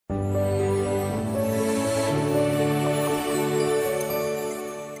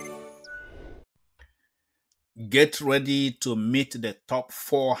Get ready to meet the top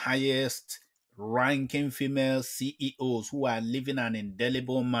 4 highest ranking female CEOs who are leaving an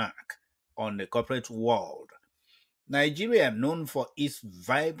indelible mark on the corporate world. Nigeria, known for its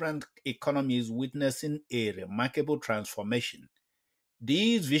vibrant economy, is witnessing a remarkable transformation.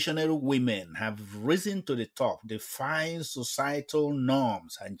 These visionary women have risen to the top, defying societal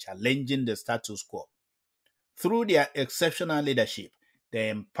norms and challenging the status quo. Through their exceptional leadership,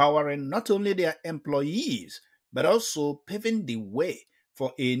 they're empowering not only their employees, but also paving the way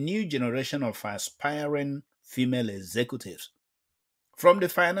for a new generation of aspiring female executives. From the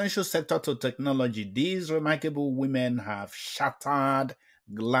financial sector to technology, these remarkable women have shattered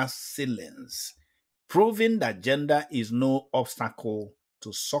glass ceilings, proving that gender is no obstacle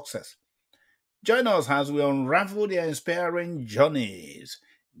to success. Join us as we unravel their inspiring journeys.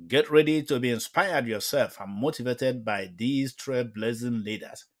 Get ready to be inspired yourself and motivated by these trailblazing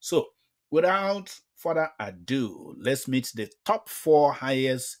leaders. So, without further ado, let's meet the top 4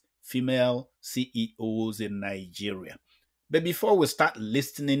 highest female CEOs in Nigeria. But before we start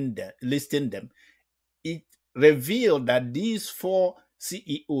listing them, it revealed that these 4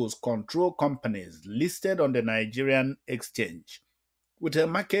 CEOs control companies listed on the Nigerian exchange with a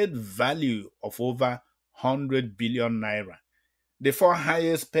market value of over 100 billion naira. The 4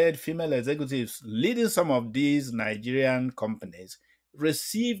 highest paid female executives leading some of these Nigerian companies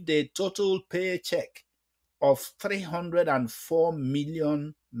received a total paycheck of 304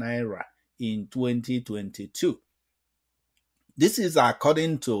 million naira in 2022. This is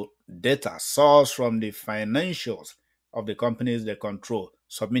according to data sourced from the financials of the companies they control,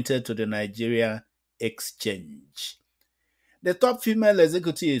 submitted to the Nigeria Exchange. The top female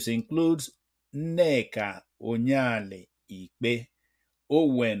executives include Nneka Onyeali-Ikpe,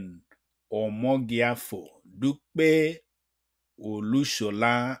 Owen Omogiafo, Dupe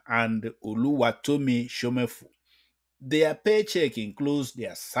Olusola, and Oluwatomi Somefun. Their paycheck includes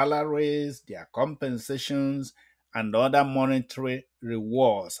their salaries, their compensations, and other monetary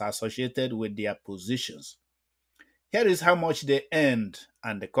rewards associated with their positions. Here is how much they earned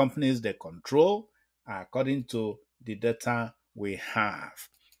and the companies they control, according to the data we have.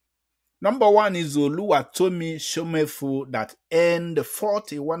 Number 1 is Oluwatomi Somefun, that earned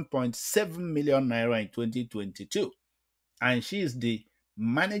 41.7 million naira in 2022. And she is the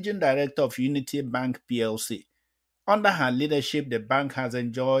managing director of Unity Bank PLC. Under her leadership, the bank has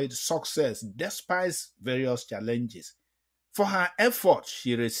enjoyed success despite various challenges. For her efforts,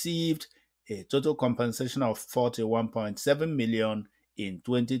 she received a total compensation of 41.7 million in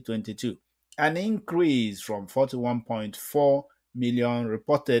 2022, an increase from 41.4 million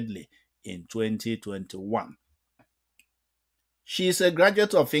reportedly in 2021. She is a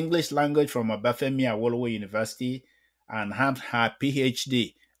graduate of English language from Obafemi Awolowo University and had her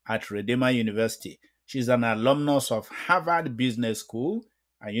PhD at Redeemer University. She's an alumnus of Harvard Business School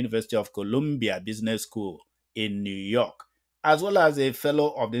and University of Columbia Business School in New York, as well as a fellow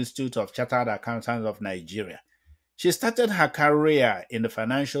of the Institute of Chartered Accountants of Nigeria. She started her career in the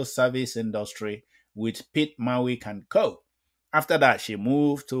financial service industry with Pitt Mawick & Co. After that, she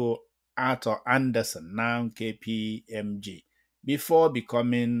moved to Arthur Andersen, now KPMG, before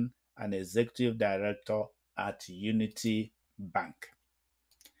becoming an executive director at Unity Bank.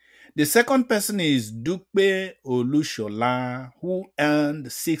 The second person is Dupe Olusola, who earned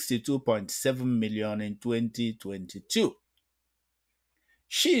 62.7 million in 2022.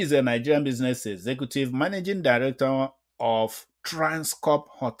 She is a Nigerian business executive, managing director of Transcorp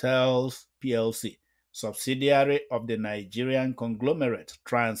Hotels PLC, subsidiary of the Nigerian conglomerate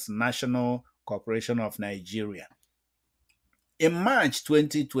Transnational Corporation of Nigeria. In March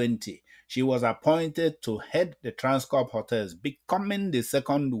 2020, she was appointed to head the Transcorp Hotels, becoming the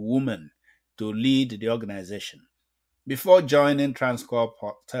second woman to lead the organization. Before joining Transcorp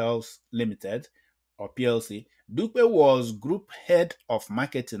Hotels Limited, or PLC, Dupe was group head of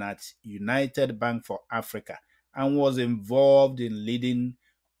marketing at United Bank for Africa and was involved in leading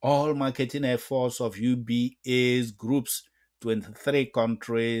all marketing efforts of UBA's group's 23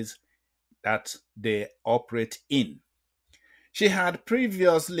 countries that they operate in. She had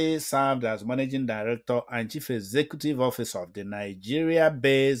previously served as managing director and chief executive officer of the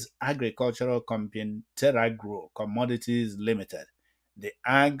Nigeria-based agricultural company TerraGrow Commodities Limited, the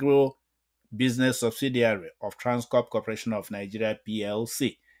agro business subsidiary of Transcorp Corporation of Nigeria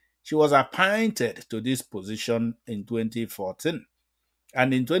PLC. She was appointed to this position in 2014.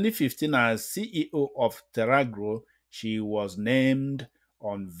 And in 2015, as CEO of TerraGrow, she was named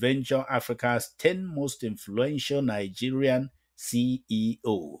on Venture Africa's 10 most influential Nigerian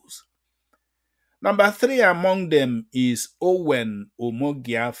CEOs. Number 3 among them is Owen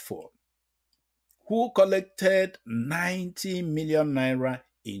Omogiafo, who collected 90 million naira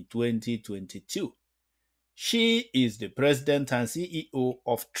in 2022. She is the president and CEO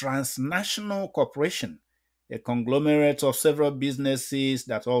of Transnational Corporation, a conglomerate of several businesses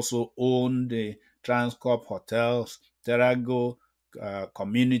that also own the Transcorp Hotels, Terrago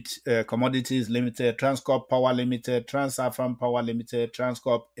Commodities Limited, Transcorp Power Limited, Transafam Power Limited,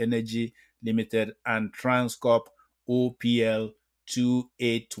 Transcorp Energy Limited, and Transcorp OPL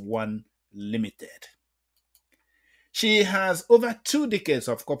 281 Limited. She has over 2 decades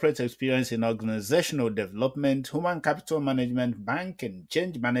of corporate experience in organizational development, human capital management, banking,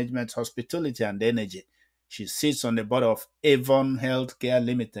 change management, hospitality, and energy. She sits on the board of Avon Healthcare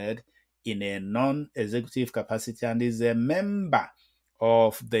Limited in a non-executive capacity and is a member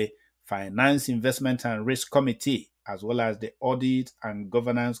of the Finance, Investment, and Risk Committee, as well as the Audit and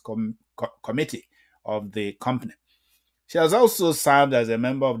Governance Committee of the company. She has also served as a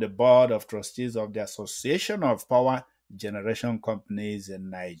member of the board of trustees of the Association of Power Generation Companies in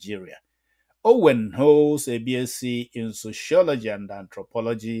Nigeria. Owen holds a BSc in Sociology and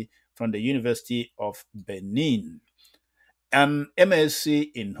Anthropology from the University of Benin, an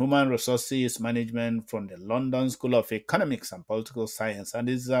MSc in Human Resources Management from the London School of Economics and Political Science, and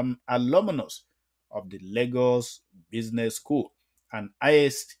is an alumnus of the Lagos Business School and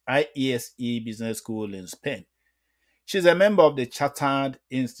IESE Business School in Spain. She's a member of the Chartered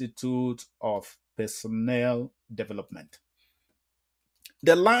Institute of Personnel Development.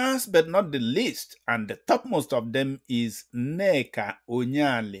 The last but not the least, and the topmost of them, is Nneka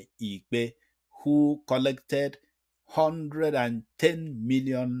Onyeali-Ikpe, who collected 110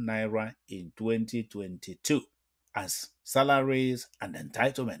 million naira in 2022 as salaries and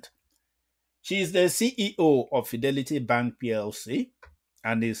entitlement. She is the CEO of Fidelity Bank PLC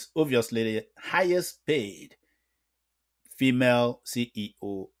and is obviously the highest paid female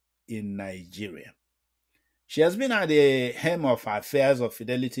CEO in Nigeria. She has been at the helm of affairs of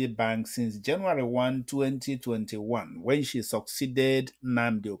Fidelity Bank since January 1, 2021, when she succeeded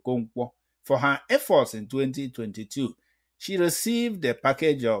Nnamdi Okonkwo. For her efforts in 2022, she received a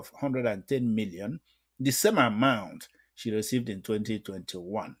package of 110 million, the same amount she received in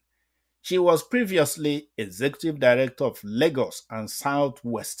 2021. She was previously Executive Director of Lagos and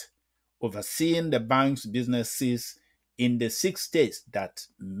Southwest, overseeing the bank's businesses in the 6 states that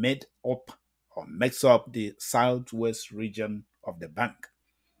makes up the Southwest region of the bank.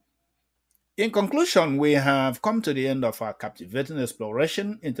 In conclusion, we have come to the end of our captivating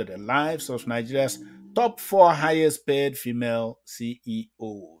exploration into the lives of Nigeria's top 4 highest paid female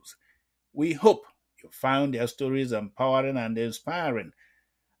CEOs. We hope you found their stories empowering and inspiring,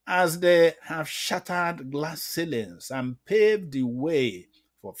 as they have shattered glass ceilings and paved the way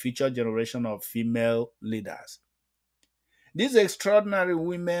for future generation of female leaders. These extraordinary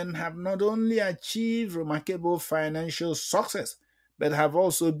women have not only achieved remarkable financial success, but have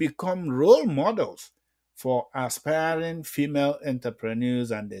also become role models for aspiring female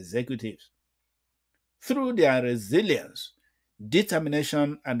entrepreneurs and executives. Through their resilience,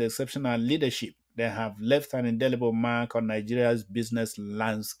 determination, and exceptional leadership, they have left an indelible mark on Nigeria's business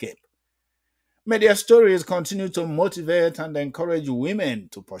landscape. May their stories continue to motivate and encourage women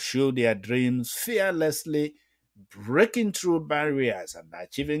to pursue their dreams fearlessly, breaking through barriers and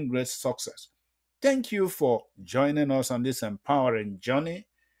achieving great success. Thank you for joining us on this empowering journey.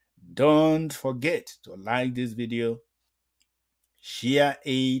 Don't forget to like this video, share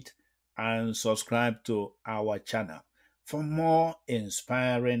it, and subscribe to our channel for more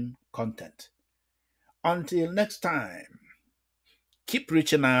inspiring content. Until next time, keep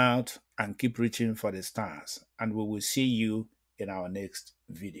reaching out and keep reaching for the stars, and we will see you in our next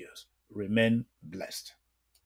videos. Remain blessed.